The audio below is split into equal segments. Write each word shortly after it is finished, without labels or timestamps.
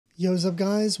Yo, what's up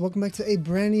guys, welcome back to a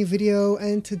brand new video,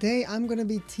 and today I'm going to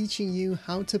be teaching you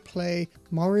how to play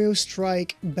Mario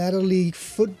Strike Battle League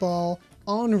Football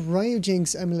on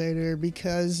Ryujinx emulator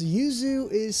because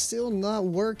Yuzu is still not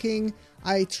working.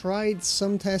 I tried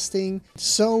some testing,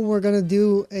 so we're going to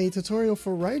do a tutorial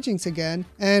for Ryujinx again,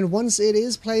 and once it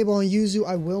is playable on Yuzu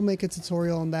I will make a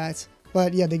tutorial on that.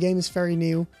 But yeah, the game is very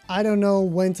new. I don't know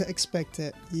when to expect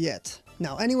it yet.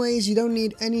 Now anyways, you don't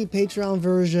need any Patreon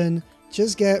version.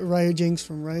 Just get Ryujinx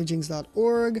from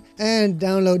ryujinx.org and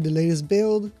download the latest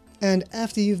build. And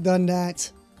after you've done that,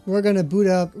 we're gonna boot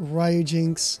up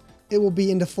Ryujinx. It will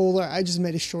be in the folder. I just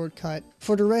made a shortcut.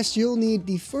 For the rest, you'll need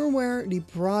the firmware, the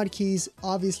prod keys,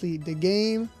 obviously the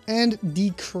game, and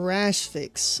the crash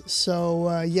fix.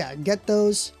 So yeah, get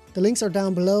those. The links are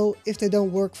down below. If they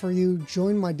don't work for you,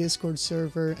 join my Discord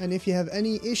server. And if you have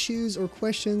any issues or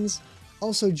questions,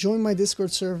 also join my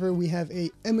Discord server. We have a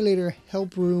emulator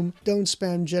help room. Don't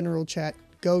spam general chat,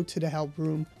 go to the help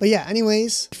room. But yeah,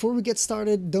 anyways, before we get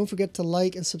started, don't forget to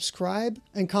like and subscribe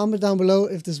and comment down below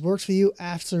if this works for you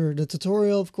after the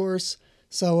tutorial, of course.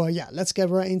 So yeah, let's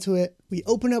get right into it. We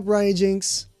open up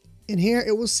Ryujinx. In here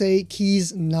it will say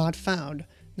keys not found.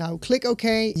 Now click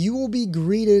OK. You will be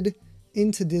greeted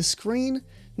into this screen.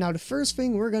 Now the first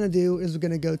thing we're gonna do is we're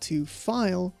gonna go to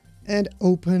File and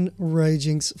open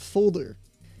Ryujinx folder.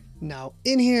 Now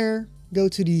in here, go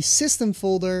to the system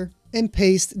folder and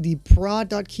paste the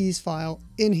prod.keys file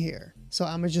in here. So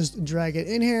I'm gonna just drag it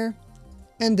in here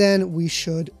and then we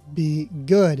should be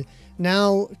good.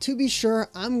 Now to be sure,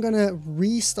 I'm gonna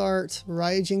restart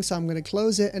Ryujinx, so I'm gonna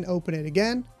close it and open it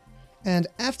again. And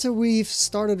after we've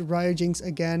started Ryujinx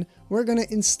again, we're gonna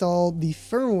install the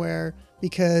firmware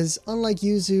because unlike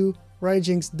Yuzu,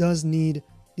 Ryujinx does need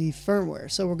the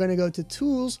firmware. So we're going to go to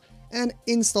Tools and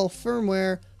install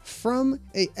firmware from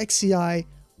a XCI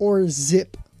or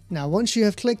zip. Now once you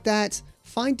have clicked that,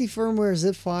 find the firmware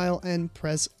zip file and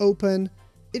press open.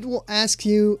 It will ask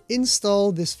you,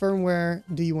 install this firmware.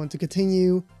 Do you want to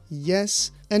continue?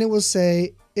 Yes. And it will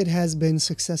say it has been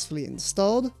successfully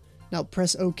installed. Now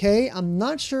press OK. I'm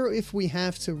not sure if we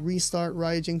have to restart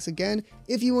Ryujinx again.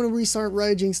 If you want to restart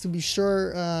Ryujinx to be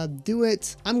sure, do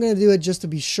it. I'm going to do it just to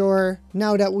be sure.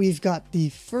 Now that we've got the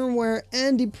firmware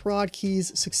and the prod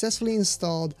keys successfully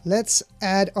installed, let's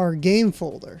add our game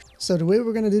folder. So the way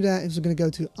we're going to do that is we're going to go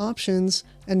to Options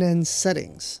and then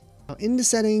Settings. Now in the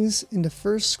settings, in the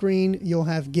first screen, you'll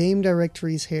have game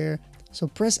directories here. So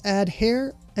press Add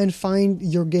here and find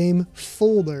your game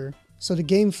folder. So the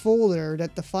game folder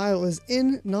that the file is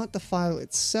in, not the file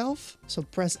itself. So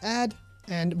press add.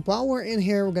 And while we're in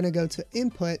here, we're going to go to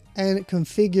input and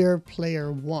configure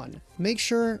player 1. Make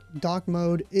sure dock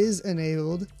mode is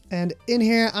enabled. And in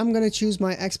here, I'm going to choose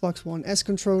my Xbox One S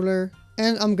controller.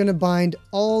 And I'm going to bind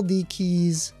all the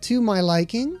keys to my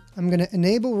liking. I'm going to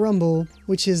enable rumble,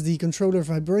 which is the controller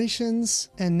vibrations.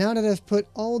 And now that I've put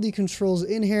all the controls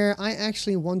in here, I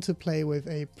actually want to play with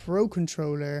a Pro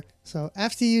controller. So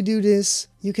after you do this,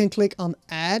 you can click on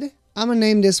add. I'm going to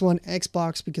name this one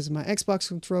Xbox because of my Xbox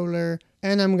controller.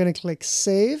 And I'm going to click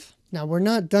save. Now we're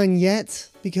not done yet,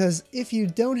 because if you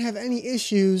don't have any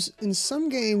issues, in some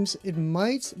games it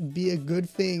might be a good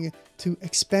thing to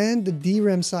expand the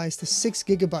DRAM size to 6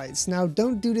 GB. Now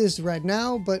don't do this right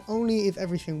now, but only if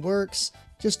everything works.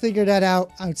 Just figure that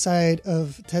out outside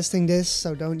of testing this,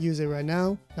 so don't use it right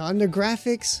now. Now under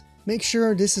graphics, make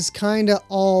sure this is kinda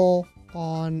all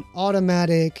on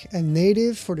automatic and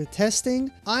native for the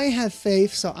testing. I have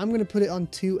faith, so I'm gonna put it on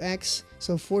 2x,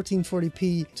 so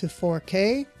 1440p to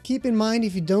 4K. Keep in mind,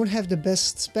 if you don't have the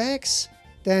best specs,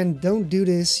 then don't do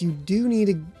this. You do need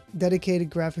a dedicated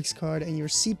graphics card and your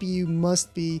CPU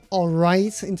must be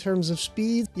alright in terms of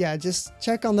speed. Yeah, just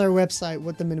check on their website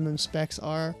what the minimum specs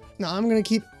are. Now I'm gonna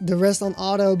keep the rest on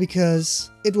auto because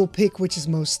it will pick which is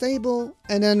most stable,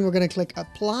 and then we're gonna click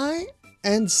apply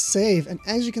and save. And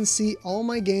as you can see, all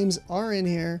my games are in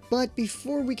here. But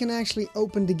before we can actually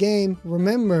open the game,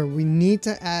 remember, we need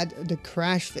to add the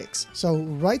crash fix. So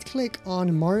right click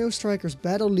on Mario Strikers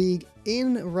Battle League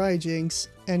in Ryujinx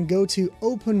and go to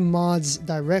Open Mods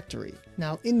directory.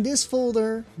 Now in this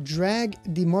folder, drag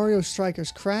the Mario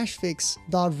Strikers crash fix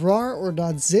 .rar or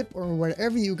 .zip or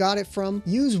wherever you got it from.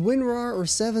 Use WinRAR or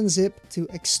 7-zip to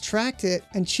extract it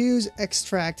and choose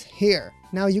extract here.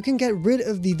 Now you can get rid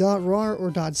of the .rar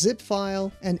or .zip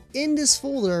file, and in this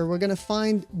folder we're gonna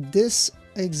find this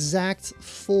exact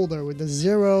folder with the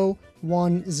 0,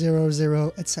 1, 0,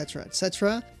 0, etc,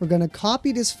 etc. We're gonna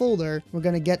copy this folder, we're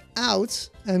gonna get out,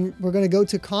 and we're gonna go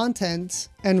to content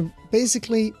and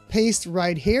basically paste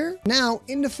right here. Now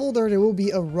in the folder there will be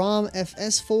a ROM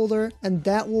FS folder, and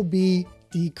that will be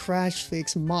the crash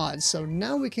fix mod. So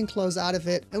now we can close out of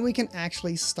it and we can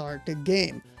actually start the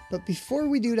game. But before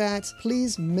we do that,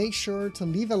 please make sure to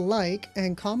leave a like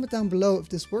and comment down below if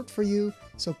this worked for you,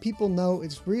 so people know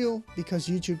it's real, because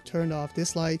YouTube turned off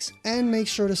dislikes. And make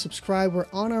sure to subscribe. We're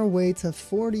on our way to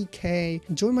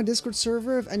 40k. Join my Discord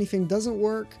server if anything doesn't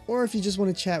work, or if you just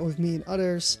want to chat with me and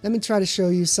others. Let me try to show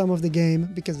you some of the game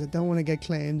because I don't want to get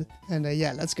claimed. And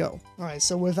yeah, let's go. Alright,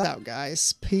 so without,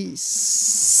 guys,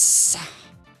 peace.